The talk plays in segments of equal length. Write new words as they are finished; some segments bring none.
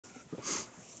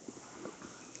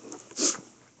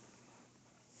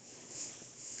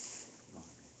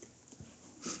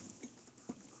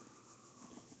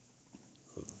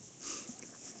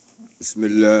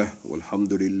Bismillah,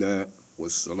 walhamdulillah,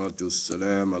 wassalatu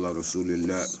wassalam ala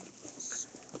rasulillah.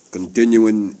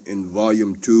 Continuing in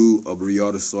volume 2 of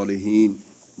Riyad as-Saliheen,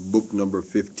 book number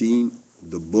 15,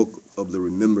 the book of the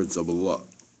remembrance of Allah.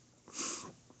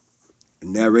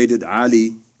 Narrated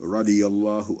Ali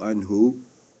radiyallahu anhu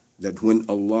that when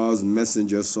Allah's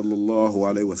Messenger sallallahu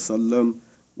alaihi wasallam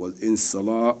was in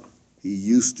Salah, he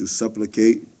used to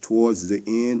supplicate towards the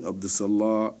end of the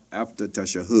Salah after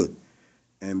tashahhud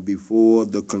and before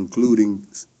the concluding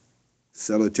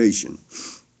salutation.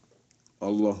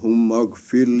 Allahumma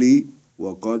gfirli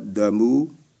wa qaddamu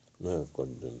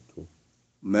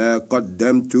ma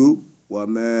qaddamtu wa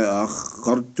ma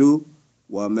akhartu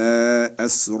wa ma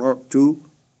asra'tu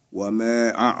wa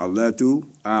ma a'lantu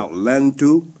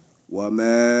wa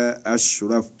ma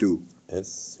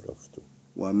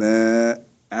wa ma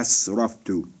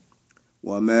asraftu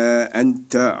wa ma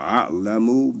anta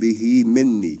a'lamu bihi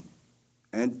minni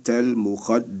anta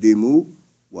al-muqaddimu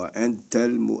wa anta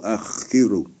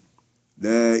al-mu'akhiru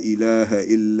la ilaha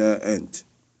illa ant.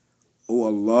 O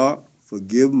Allah,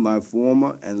 forgive my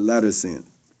former and latter sins,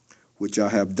 which I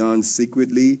have done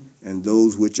secretly and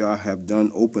those which I have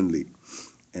done openly,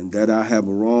 and that I have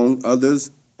wronged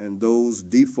others and those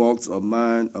defaults of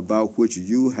mine about which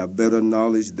you have better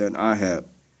knowledge than I have.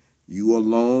 You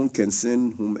alone can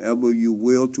send whomever you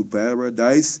will to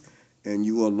paradise, and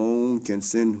you alone can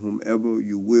send whomever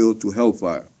you will to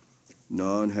hellfire.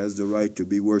 None has the right to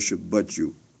be worshipped but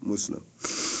you. Muslim.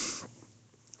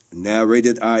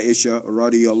 Narrated Aisha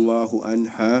radiyallahu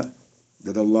anha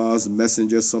that Allah's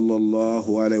Messenger sallallahu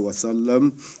alaihi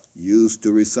wasallam used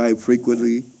to recite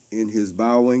frequently in his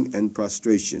bowing and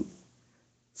prostration,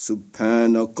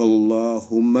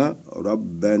 Subhanakallahumma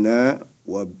rabbana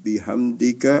wa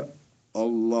bihamdika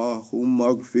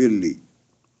Allahumma gfirli.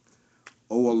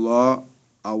 O Allah,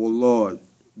 our Lord,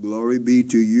 glory be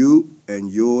to you,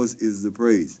 and yours is the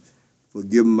praise.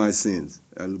 Forgive my sins.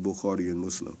 Al-Bukhari and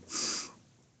Muslim.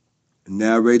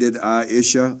 Narrated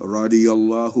Aisha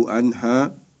radiyallahu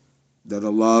anha that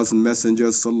Allah's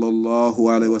Messenger sallallahu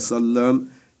alaihi wasallam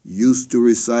used to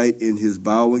recite in his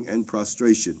bowing and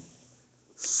prostration,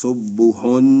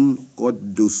 Subbuhun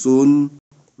Quddusun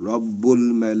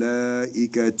Rabbul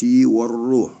Malaikati war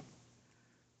Ruh.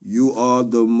 You are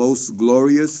the most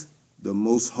glorious, the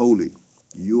most holy.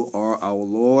 You are our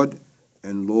Lord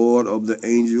and Lord of the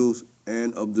angels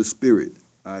and of the Spirit,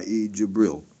 i.e.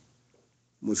 Jibril.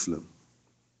 Muslim.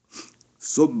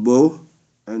 Subbuh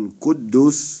and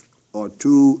Quddus are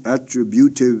two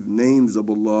attributive names of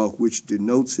Allah which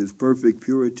denotes his perfect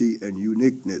purity and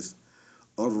uniqueness.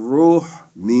 Ar-Ruh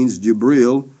means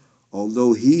Jibril,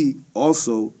 although he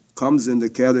also comes in the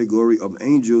category of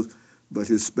angels, but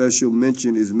his special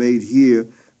mention is made here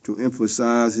to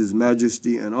emphasize his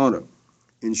majesty and honor.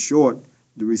 In short,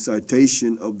 the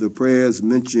recitation of the prayers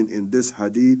mentioned in this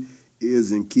hadith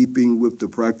is in keeping with the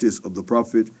practice of the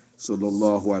Prophet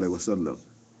sallallahu alaihi wasallam.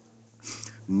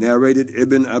 Narrated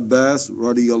Ibn Abbas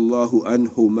radiyallahu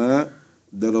anhuma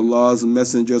that Allah's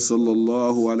Messenger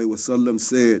sallallahu alaihi wasallam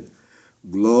said,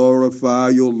 glorify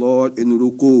your Lord in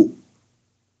ruku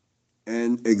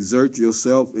and exert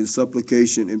yourself in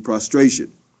supplication and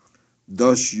prostration.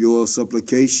 Thus your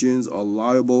supplications are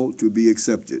liable to be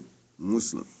accepted.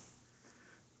 Muslim.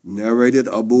 Narrated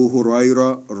Abu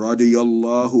Huraira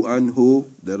radiyallahu anhu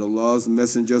that Allah's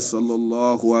Messenger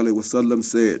sallallahu alaihi wasallam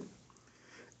said,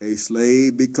 a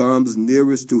slave becomes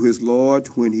nearest to his Lord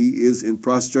when he is in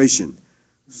prostration,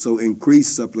 so increase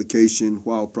supplication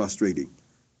while prostrating.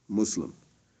 Muslim.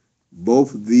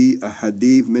 Both the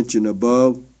hadith mentioned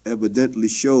above evidently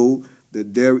show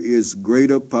that there is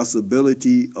greater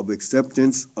possibility of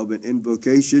acceptance of an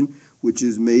invocation which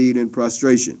is made in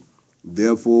prostration.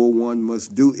 Therefore, one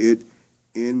must do it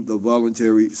in the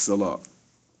voluntary salah.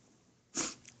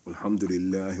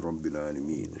 Alhamdulillah Rabbil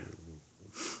Alameen.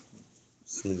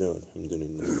 Bismillah,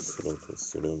 alhamdulillah, wassalatu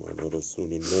wassalamu ala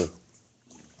rasulillah.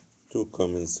 Two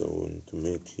comments I want to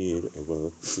make here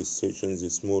about this session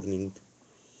this morning,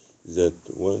 that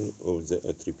one of the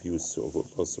attributes of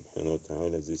Allah subhanahu wa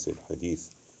ta'ala, this is hadith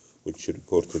which is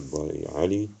reported by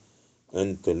Ali,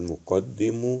 Anta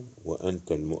al-Muqaddimu wa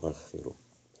Anta al-Mu'akhiru.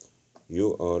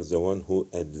 You are the one who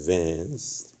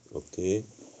advanced, okay,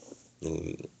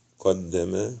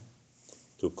 qaddama,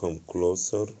 to come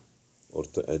closer, or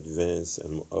to advance,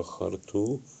 and mu'akhar,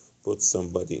 to put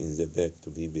somebody in the back,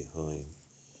 to be behind.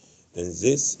 And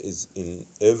this is in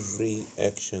every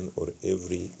action or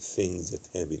everything that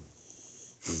happens,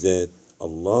 that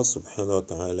Allah subhanahu wa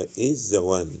ta'ala is the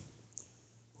one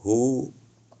who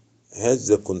has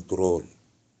the control,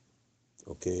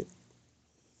 okay?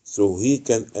 So he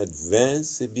can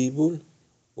advance the people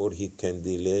or he can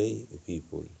delay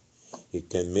people. He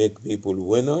can make people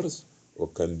winners or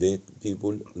can make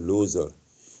people losers.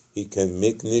 He can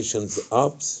make nations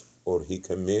ups or he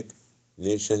can make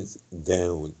nations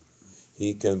down.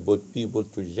 He can put people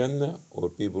to Jannah or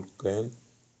people can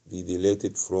be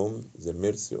deleted from the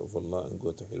mercy of Allah and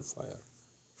go to hellfire.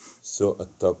 So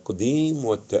التقديم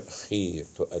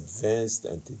والتأخير, to advance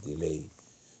and to delay,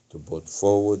 to put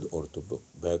forward or to put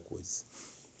backwards,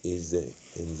 is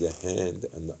in the hand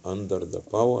and under the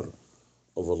power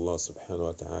of Allah subhanahu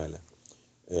wa ta'ala.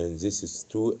 And this is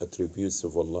two attributes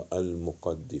of Allah,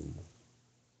 al-muqaddim,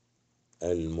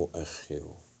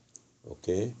 al-mu'akhir.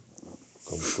 Okay?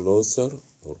 Come closer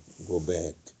or go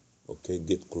back. Okay?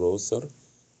 Get closer.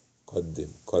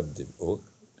 قدم or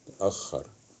تأخر.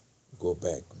 Go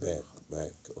back, back,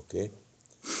 back. Okay?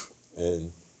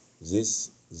 And this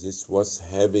was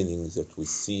happening that we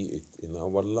see it in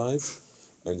our life,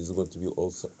 and it's going to be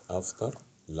also after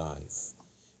life.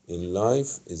 In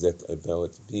life, is that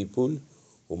about people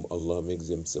whom Allah makes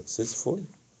them successful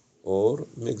or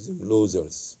makes them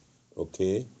losers,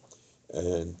 okay?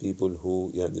 And people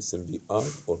who, you understand, be up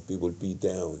or people be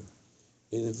down.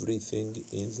 Everything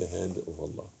in the hand of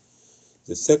Allah.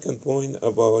 The second point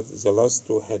about the last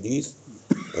two hadith,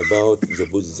 about the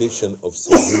position of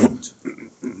sujood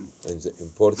and the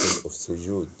importance of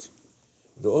sujood.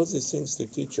 All these things to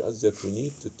teach us that we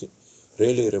need to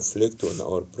really reflect on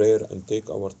our prayer and take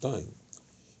our time.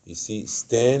 You see,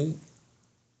 stand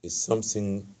is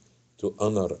something to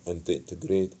honor and to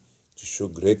integrate, to show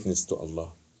greatness to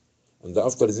Allah. And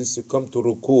after this, you come to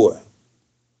ruku',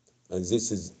 and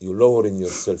this is you lowering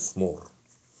yourself more.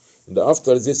 And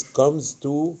after this comes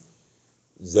to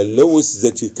the lowest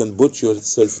that you can put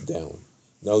yourself down.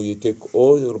 Now you take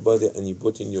all your body and you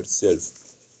put in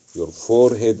yourself, your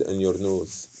forehead and your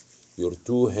nose, your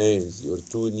two hands, your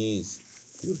two knees,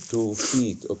 your 2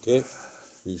 feet, okay?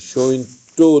 You're showing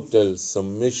total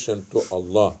submission to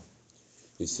Allah.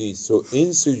 You see, so in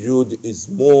sujood is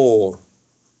more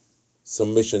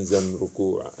submission than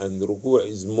ruku', and ruku'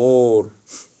 is more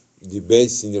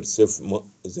debasing yourself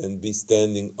than be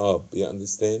standing up. You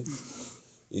understand?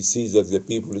 You see that the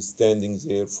people standing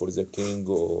there for the king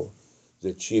or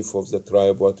the chief of the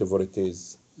tribe, whatever it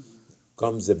is,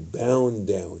 comes bound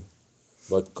down,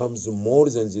 but comes more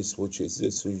than this, which is the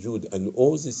sujood. And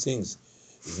all these things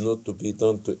is not to be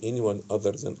done to anyone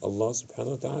other than Allah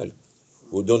subhanahu wa ta'ala.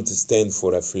 We don't stand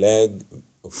for a flag,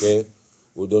 okay?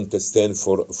 We don't stand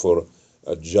for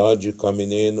a judge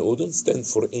coming in. We don't stand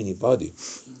for anybody.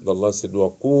 Allah said,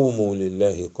 وَقُومُوا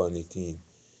لِلَّهِ قَانِتِينَ.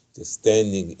 The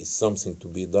standing is something to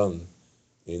be done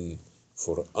in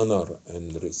for honor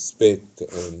and respect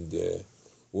and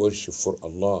worship for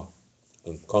Allah,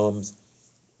 and comes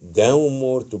down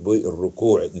more to be in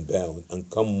ruku' and bound, and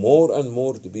come more and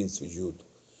more to be in sujood.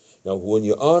 Now, when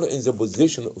you are in the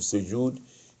position of sujood,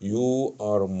 you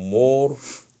are more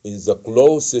in the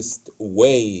closest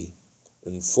way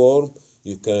and form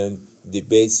you can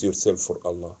debase yourself for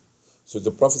Allah. So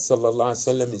the Prophet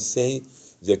ﷺ is saying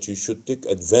that you should take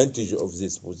advantage of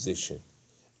this position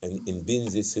and in being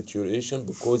this situation,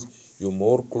 because you're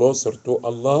more closer to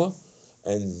Allah,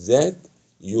 and that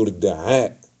your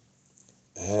dua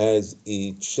has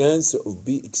a chance of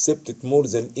be accepted more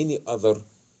than any other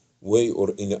way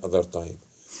or any other time.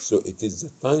 So it is the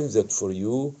time that for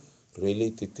you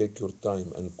really to take your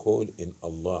time and call in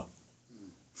Allah.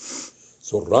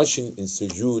 So rushing in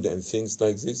sujood and things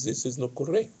like this is not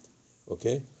correct.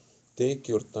 Okay? Take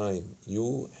your time.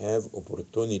 You have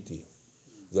opportunity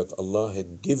that Allah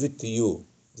had given to you,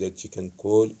 that you can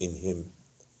call in Him,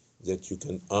 that you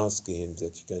can ask Him,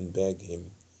 that you can beg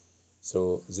Him.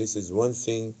 So this is one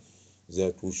thing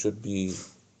that we should be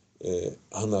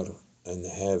honor and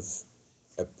have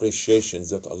appreciation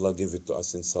that Allah give it to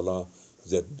us in salah,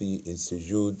 that be in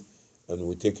sujood, and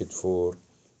we take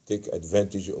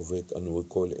advantage of it, and we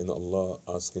call in Allah,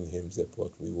 asking Him that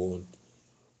what we want.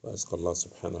 We ask Allah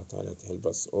subhanahu wa ta'ala to help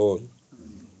us all,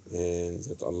 and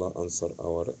that Allah answer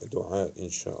our dua,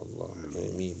 inshallah.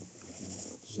 Ameen.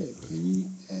 Can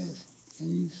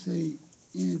you say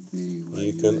anything?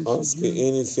 You can ask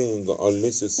anything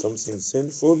unless it's something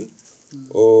sinful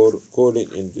or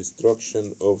calling in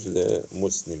destruction of the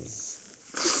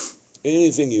Muslims.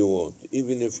 Anything you want,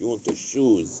 even if you want a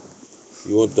shoes,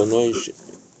 you want a nice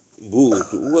boot,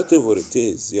 whatever it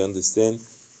is, you understand?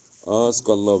 Ask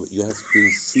Allah. You have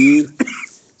to feel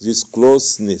this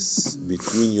closeness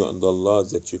between you and Allah,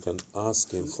 that you can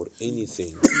ask Him for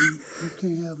anything. You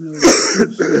can't have no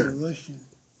excuse for rushing.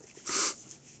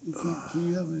 Can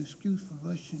you have an excuse for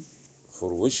rushing?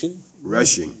 For wishing?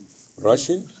 Rushing.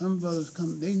 Russian? Some brothers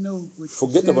come, they know what you're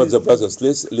Forget about saying. the brothers.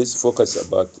 Let's focus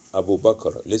about Abu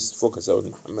Bakr. Let's focus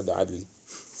on Muhammad Ali.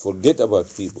 Forget about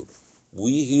people.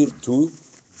 We here to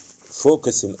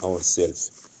focus in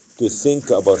ourselves, to think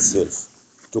about self,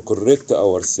 to correct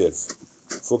ourselves.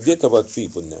 Forget about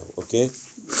people now, okay?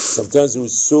 Sometimes we're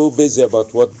so busy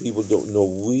about what people don't know.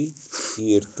 We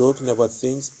here talking about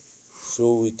things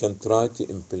so we can try to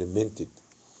implement it.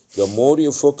 The more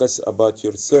you focus about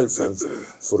yourself and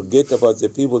forget about the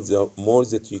people, the more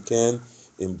that you can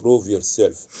improve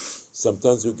yourself.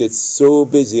 Sometimes we get so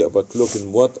busy about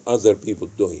looking what other people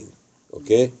doing,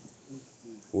 okay?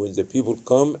 When the people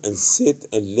come and sit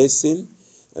and listen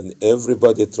and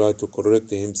everybody try to correct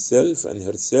himself and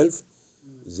herself,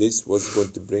 this was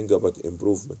going to bring about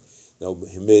improvement. Now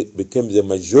became the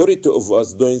majority of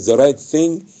us doing the right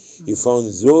thing. He found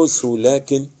those who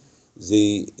lacking,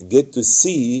 they get to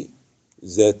see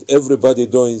that everybody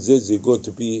doing this, they're going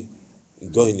to be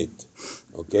doing it.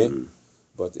 Okay?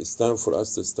 But it's time for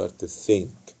us to start to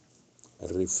think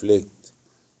and reflect,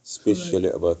 So like especially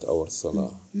about our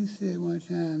salah. you said one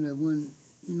time that when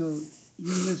you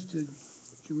missed the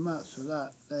Jamaat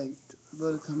Salat, like the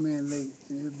brother come in late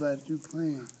and everybody through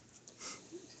praying,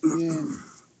 and then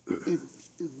if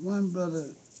if one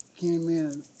brother came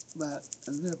in about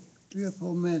a little 3 or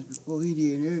 4 minutes before he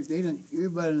did, and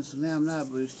everybody in Salam now,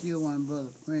 but it's still one brother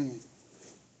praying,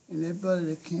 and that brother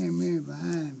that came in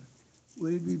behind him,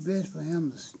 would it be best for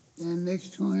him to stand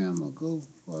next to him or go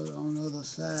further on the other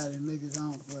side and make his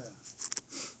own prayer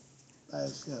by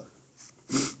himself?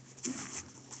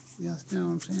 You understand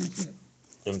what I'm saying, Chip?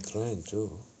 I'm trying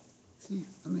to. See,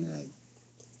 I mean, like,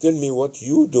 Tell me what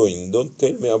you doing. Don't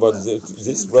tell me about well, I'm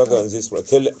this saying brother because and this brother.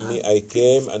 Tell me I, I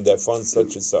came and I found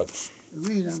such and such. the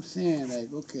reason I'm saying,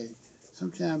 like, okay,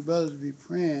 sometimes brothers be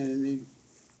praying and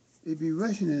they be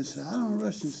rushing inside. I don't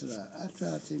rush inside. I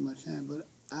try to take my time, but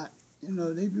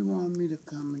they be wanting me to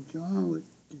come and join with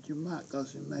the Jamaat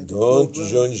because it might be four Don't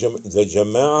brothers. join the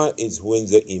Jama'ah is when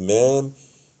the Imam,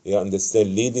 you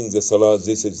understand, leading the Salah,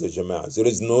 this is the Jama'ah. There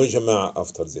is no Jama'ah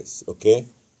after this, okay?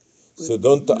 But So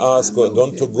don't I ask, know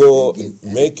don't that, but they go get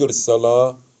make your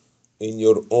Salah in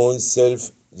your own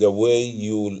self the way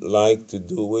you like to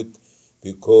do it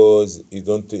because you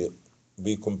don't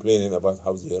be complaining about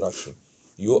how they're rushing.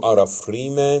 You are a free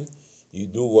man, you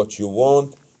do what you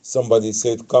want. Somebody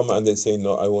said come and they say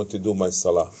no, I want to do my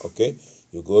salah, okay?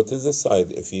 You go to the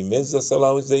side. If you miss the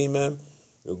salah with the imam,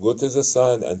 you go to the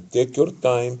side and take your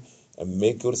time and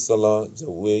make your salah the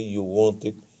way you want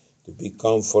it to be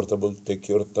comfortable. Take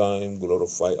your time,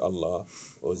 glorify Allah,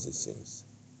 all these things.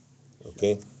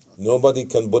 Okay? Nobody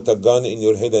can put a gun in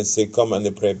your head and say, come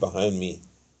and pray behind me.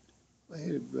 I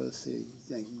hear the brother say he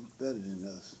think he's better than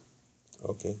us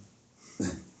Okay?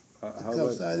 How about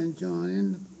because I didn't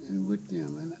join in with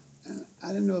them, and I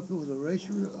didn't know if it was a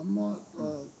racial remark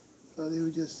or they were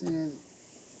just saying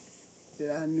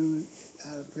that I knew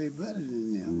how to pray better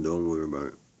than them. don't worry about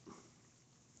it.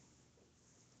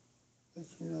 But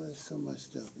there's so much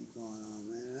stuff be going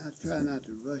on, man. And I try not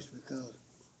to rush because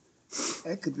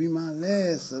that could be my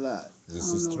last a lot. I This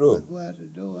don't is know if I true. go out the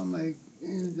door, I might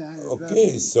end down drop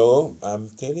Okay, dead. so I'm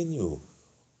telling you,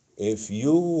 if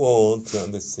you want to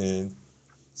understand,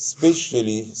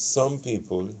 especially some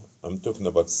people, I'm talking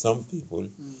about some people,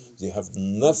 Mm, they have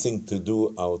nothing to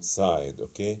do outside,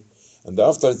 okay? And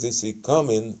after this, they come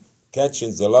in,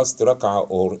 catching the last rak'ah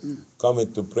or mm,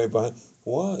 coming to pray behind.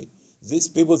 Why? These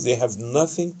people, they have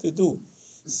nothing to do,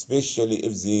 especially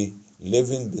if they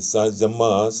living beside the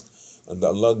mosque and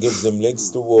Allah gives them legs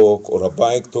to walk or a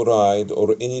bike to ride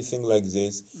or anything like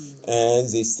this, mm, and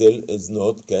they still is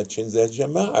not catching the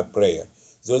Jama'ah prayer.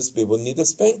 Those people need a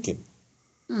spanking.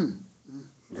 mm, mm.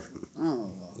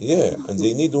 Oh, Yeah, and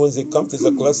they need when they come to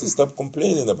the class to stop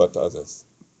complaining about others.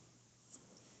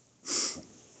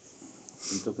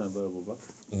 You talking about Abu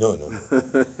Bakr? No, no, no.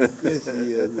 yes,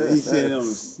 he is, man. He said it on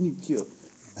a sneak tip.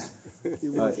 He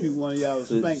I, wants you one of y'all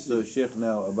to spank so you. Sheikh,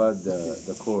 now about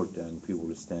the court and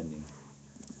people standing.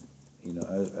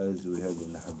 As we heard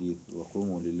in the hadith,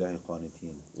 وَقُومُوا لِلَّهِ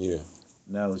قَانِتِينَ. Yeah.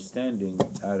 Now, standing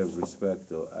out of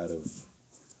respect or out of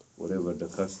whatever the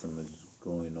custom is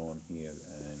going on here,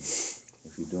 and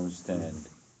if you don't stand,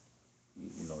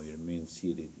 you remain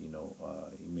seated,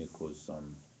 it may cause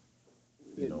some,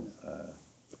 you know, Fitness, uh,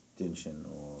 tension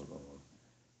or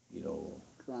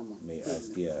drama, may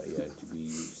ask, fitness. yeah, to be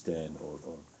stand or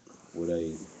would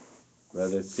I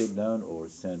rather sit down or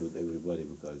stand with everybody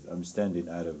because I'm standing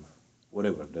out of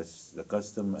whatever that's the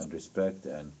custom and respect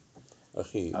and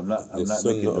Akhi, the I'm not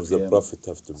sunnah making of the him Prophet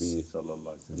have to be sallallahu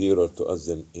alaihi wasallam. dearer to us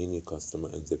than any customer,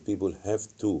 and the people have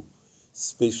to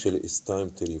Especially it's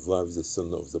time to revive the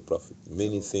sunnah of the Prophet.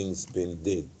 Many things been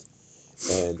did,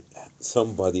 and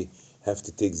somebody have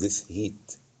to take this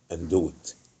heat and do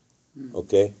it.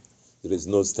 Okay? There is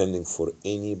no standing for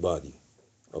anybody.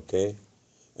 Okay?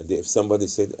 And if somebody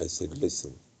said, I said,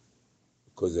 listen,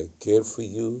 because I care for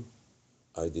you,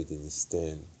 I didn't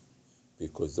stand.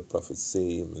 Because the Prophet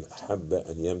say, من أحب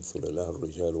أن يمثل له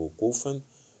الرجال وقوفا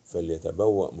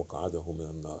فليتبوأ مقعده من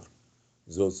النار.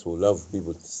 Those who love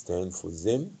people to stand for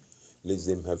them, let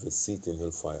them have a seat in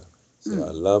hellfire. Say,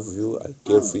 I love you, I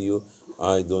care for you,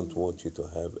 I don't want you to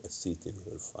have a seat in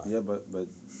hellfire. Yeah, but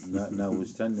now we're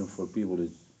standing for people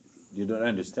is you don't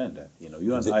understand that.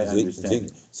 You and They- I they- understand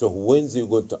it. so when they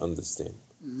going to understand?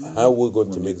 How we going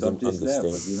to When we make them come to Islam,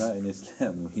 understand? but you're not in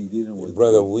Islam. He didn't with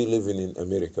Brother, we living in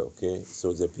America, okay?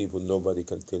 So the people, nobody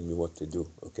can tell me what to do,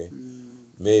 okay?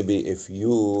 Maybe if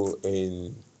you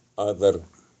in other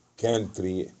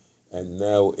country, and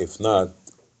now if not,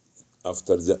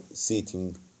 after the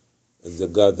sitting in the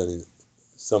garden,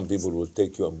 some people will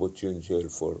take you and put you in jail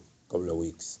for a couple of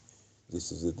weeks.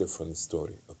 This is a different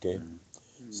story, okay?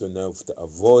 So now to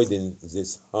avoiding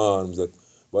this harm that,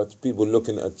 but people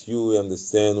looking at you,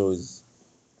 understand, with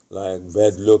like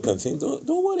bad look and things,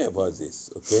 don't worry about this,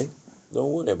 okay?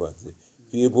 Don't worry about it.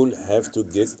 People have to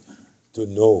get to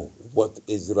know what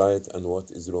is right and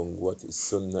what is wrong, what is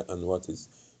sunnah and what is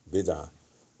bid'ah.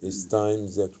 It's time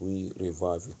that we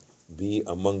revive it. Be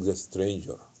among the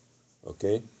stranger,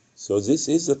 okay? So this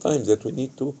is the time that we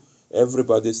need to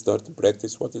everybody start to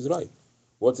practice what is right.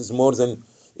 What is more than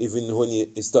even when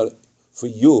you start for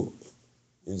you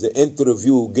in the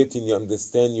interview getting you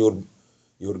understand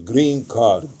your green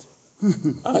card.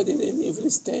 I didn't even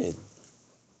stand.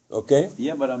 Okay?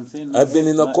 Yeah, but I'm saying I've been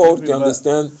in a not court, you everybody.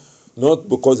 understand? Not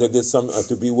because I did some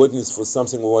to be witness for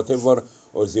something or whatever,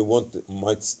 or they want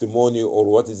my testimony or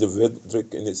what is the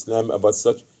verdict in Islam about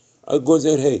such. I go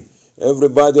there, hey,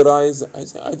 everybody rise. I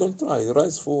say, I don't rise.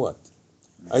 Rise for what?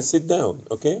 I sit down,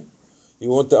 okay? You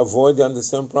want to avoid the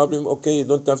understand problem? Okay, you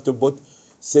don't have to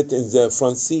sit in the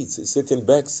front seats, sit in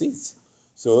back seats.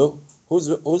 So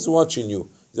who's watching you?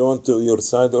 They want to your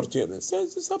side or to your side?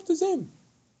 It's up to them.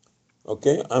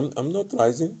 Okay, I'm not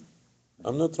rising.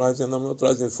 I'm not rising. I'm not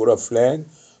rising for a flag.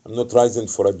 I'm not rising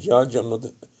for a judge. I'm not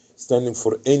standing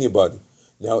for anybody.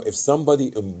 Now, if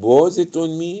somebody imposes it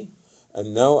on me,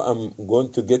 and now I'm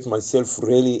going to get myself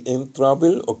really in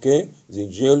trouble, okay, they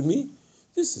jail me,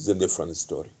 this is a different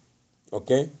story,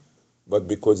 okay? But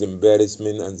because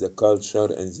embarrassment and the culture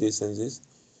and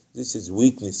this is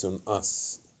weakness on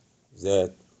us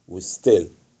that we still,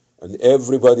 and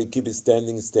everybody keep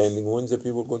standing. When the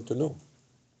people going to know?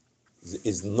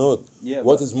 Is not Yeah,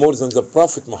 what but is more than the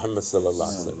Prophet Muhammad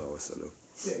sallallahu alaihi no. wasallam.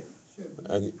 Check, check,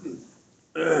 And look at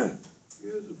this.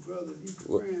 Here's a brother, he's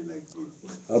What- praying like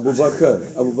this. Abu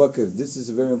Bakr, Abu Bakr, this is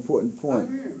a very important I point.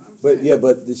 hear him, I'm But saying. yeah,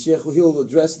 but the Sheikh, he'll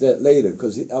address that later,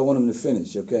 because I want him to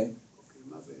finish, okay? Okay,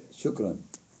 my bad. Shukran.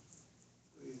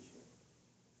 Go ahead,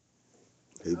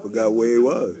 Check. He forgot where he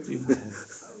was. I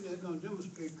was just gonna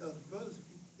demonstrate, because brothers,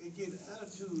 they get an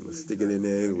attitude when they Stick it in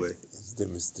there anyway. it's He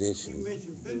demonstration.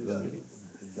 mentioned bid'ah.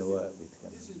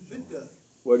 This is bid'ah.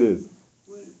 What is?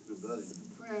 When the brother be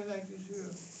praying like this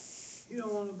here, he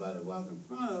don't want nobody to walk in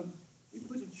front of him. He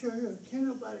put the chair here, can't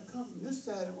nobody come from this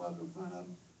side and walk in front of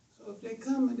him. So if they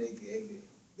come and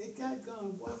they got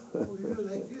guns, walk over here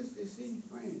like this, they see you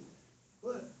praying.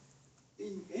 But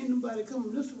ain't nobody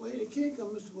coming this way, they can't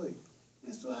come this way.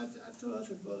 And so I told her, I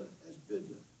said, brother, that's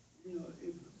bid'ah.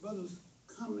 If brothers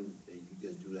coming, you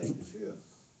just do like this here.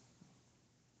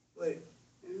 But,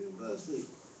 and the brother said,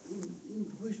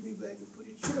 you push me back and put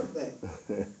your chair back.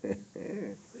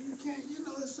 But you can't,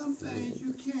 there's some things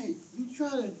you can't. You try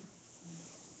to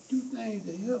do things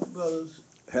to help brothers.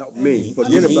 Help And me. I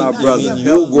Forget mean, about not You mean brothers. help you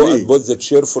Help go and me. bought the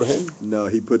chair for him? No,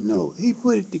 he put No, he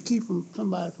put it to keep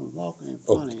somebody from walking in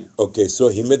front of Okay, him. okay, so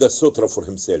he made a sutra for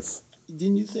himself.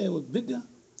 Didn't you say it was bigger?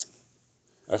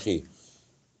 Akhi,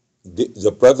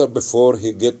 the brother before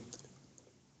he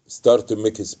start to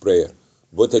make his prayer,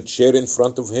 put a chair in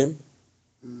front of him.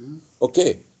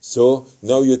 Okay, so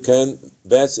now you can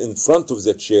pass in front of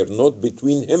the chair, not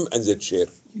between him and the chair.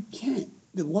 You can't.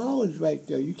 The wall is right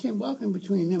there. You can't walk in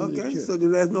between him and the Okay, chair. so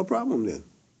then there's no problem then.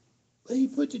 But he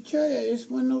put the chair there. There's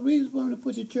no reason for him to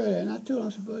put the chair there. And I told him,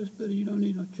 I said, brother, you don't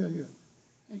need no chair here.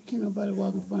 And can't nobody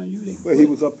walk in front of you. But he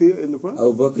was up here in the front.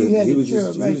 Abu Bakr, He had he the was chair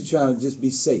just right. he was trying to just be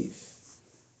safe.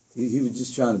 He was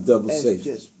just trying to double That's safe.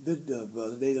 just bid'ah,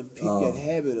 brother. They done picked Oh, that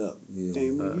habit up. yeah.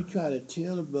 And when you try to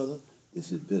tell a brother,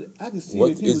 this is bid'ah. I can see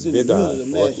What that he is was in the middle of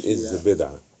bid'ah? the What masjid. is the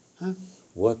bid'ah? Huh?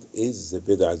 What is the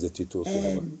bid'ah that you're talking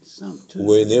about? Adding something to the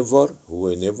prayer.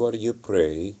 Whenever you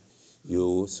pray,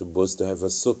 you supposed to have a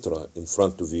sutra in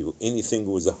front of you. Anything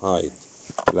with a height,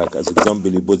 like as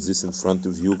example, you put this in front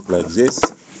of you like this,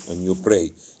 and you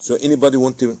pray. So anybody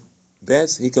want to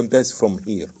pass, he can pass from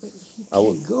here. He I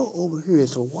will, can't go over here.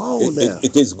 It's a wall it, there.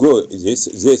 it is good.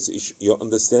 This you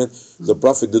understand? The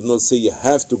Prophet did not say you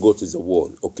have to go to the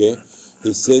wall. Okay,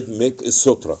 he said make a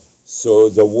sutra. So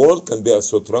the wall can be a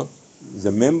sutra.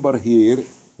 The member here,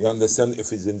 you understand?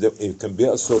 If it's in the, it can be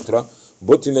a sutra.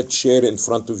 Putting a chair in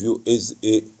front of you is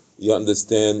a, you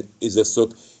understand, is a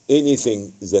sutra.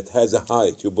 Anything that has a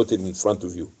height, you put it in front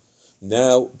of you.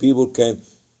 Now people can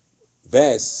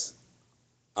pass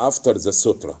after the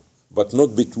sutra, but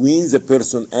not between the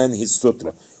person and his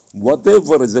sutra.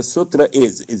 Whatever the sutra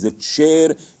is a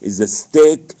chair, is a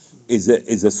stick, is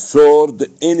a sword,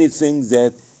 anything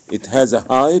that it has a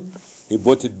height, he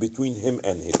put it between him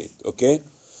and it. Okay?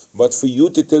 But for you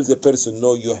to tell the person,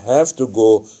 no, you have to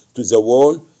go to the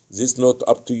wall, this not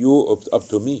up to you or up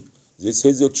to me. This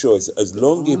is your choice. As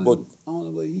long he put.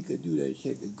 Only way he could do that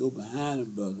shit could go behind the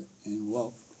brother and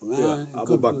walk Yeah, around and Abu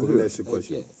come Bakr, through let me here. ask you a That's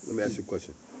question. it. Let me ask you a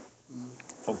question.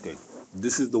 Okay,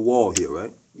 this is the wall here,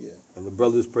 right? Yeah. And the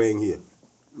brother's praying here,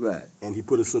 Right. and he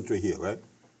put a sutra here, right?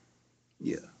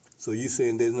 Yeah. So you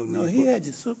saying there's no No, need he for... had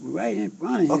the super right in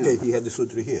front of him. Okay, he had the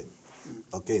sutra here.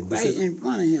 Okay, this Right is... in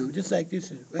front of him, just like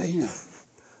this is right here.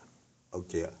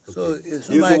 Okay, So okay. if Here's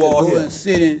the somebody could wall go here. and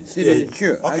sit in Yeah, the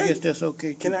chair, I okay. guess that's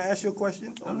okay too. Can I ask you a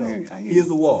question? Oh, I'm no. here, I hear Here's you.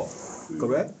 the wall,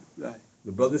 correct? Right.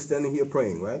 The brother's standing here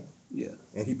praying, right? Yeah.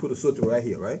 And he put a sutra right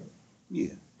here, right?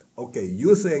 Yeah. Okay,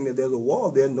 you're saying that there's a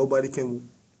wall there, nobody can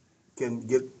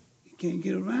get... You can't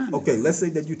get around it. Okay, let's say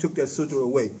that you took that sutra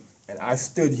away, and I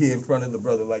stood here in front of the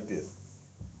brother like this.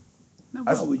 Now,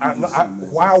 why would you do No, something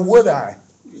like why would I?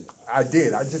 Yeah. I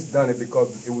did. I just done it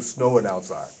because it was snowing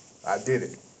outside. I did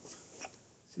it.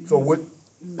 See, So what? you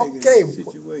making Okay, a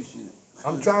situation.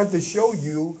 I'm trying to show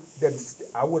you that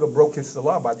I would have broke his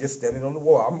salah by just standing on the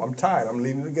wall. I'm tired. I'm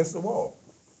leaning against the wall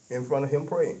in front of him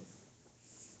praying.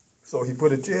 So he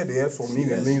put a chair there for me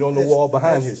to lean on the wall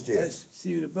behind his chair.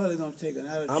 See, the brother gonna take an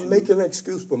attitude. I'm making an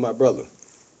excuse for my brother.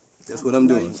 That's what I'm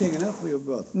Now doing. you taking up for your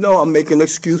brother. No, I'm making an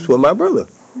excuse for my brother.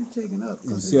 You taking up.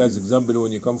 You see, as example,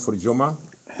 when you come for Jum'ah,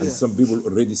 and Yeah. some people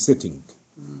already sitting,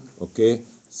 okay?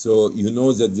 So you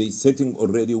know that they sitting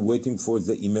already waiting for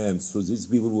the Imam. So these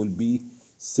people will be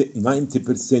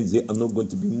 90%, they are not going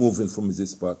to be moving from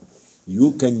this spot.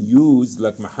 You can use,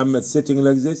 like Muhammad sitting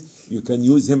like this, you can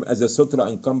use him as a sutra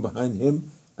and come behind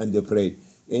him and they pray.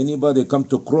 Anybody come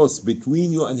to cross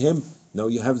between you and him, now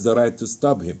you have the right to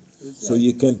stop him. So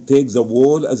you can take the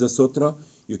wall as a sutra,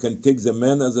 you can take the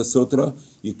man as a sutra,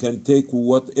 you can take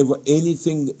whatever,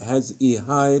 anything has a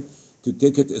height to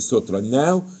take it as sutra.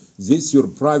 Now, this your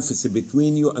privacy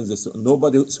between you and the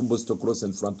nobody is supposed to cross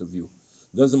in front of you.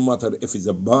 Doesn't matter if it's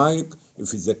a bike,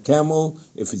 if it's a camel,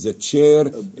 if it's a chair, A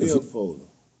if it, billfold,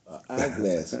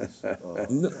 eyeglasses,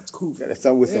 no, kufi. That's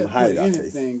some with They'll some put height, I think.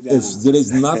 anything down. if there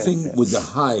is nothing with the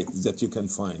height that you can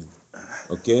find,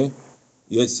 okay?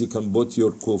 Yes, you can put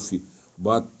your coffee,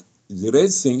 but the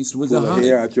rest things with a Pull a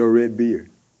hair height. out your red beard.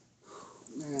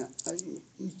 Man,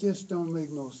 it just don't make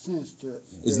no sense to.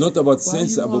 It's not about Why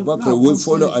sense, you Abu want- Bakr. no, We I'm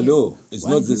follow a saying, law. It's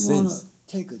why not the you wanna sense.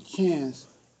 take a chance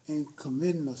in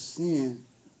committing a sin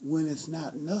when it's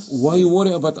not necessary? Why you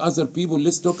worry about other people?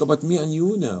 Let's talk about me and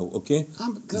you now, okay?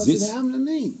 Because it This happened to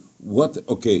me. what?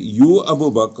 Okay, you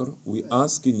Abu Bakr, we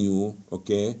asking you,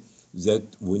 okay, that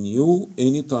when you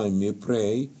anytime you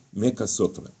pray, make a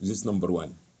sutra. This is number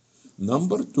one.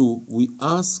 Number two, we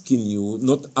asking you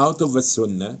not out of a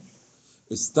sunnah,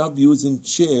 stop using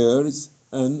chairs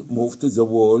and move to the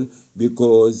wall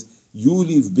because you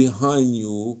leave behind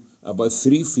you about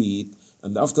 3 feet,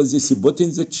 and after this you put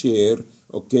in the chair,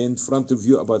 okay, in front of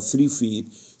you about 3 feet.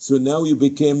 So now you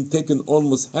became taking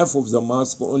almost half of the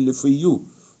mosque only for you.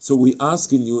 So we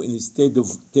asking you, instead of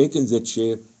taking the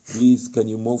chair, please can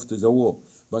you move to the wall?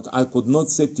 But I could not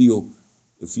say to you,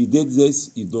 if you did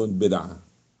this, you don't bid'ah.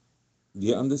 Do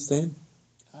you understand?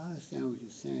 I understand what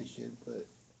you're saying, shit, but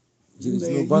There is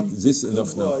no but. This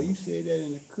enough now. You said that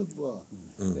in the cookbook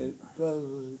Mm. that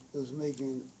brothers was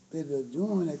making, they were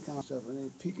doing that kind of stuff and they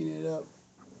picking it up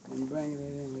and bringing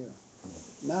it in here.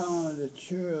 Not only the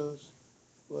churros,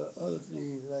 but other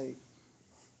things like.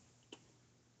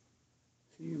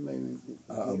 You made me think.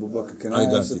 Abu Bakr, can I I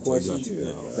got ask a it, I question? got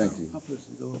it now. Thank you. I'm supposed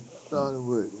to go start to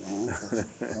work, man.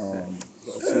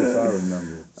 See if I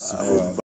remember.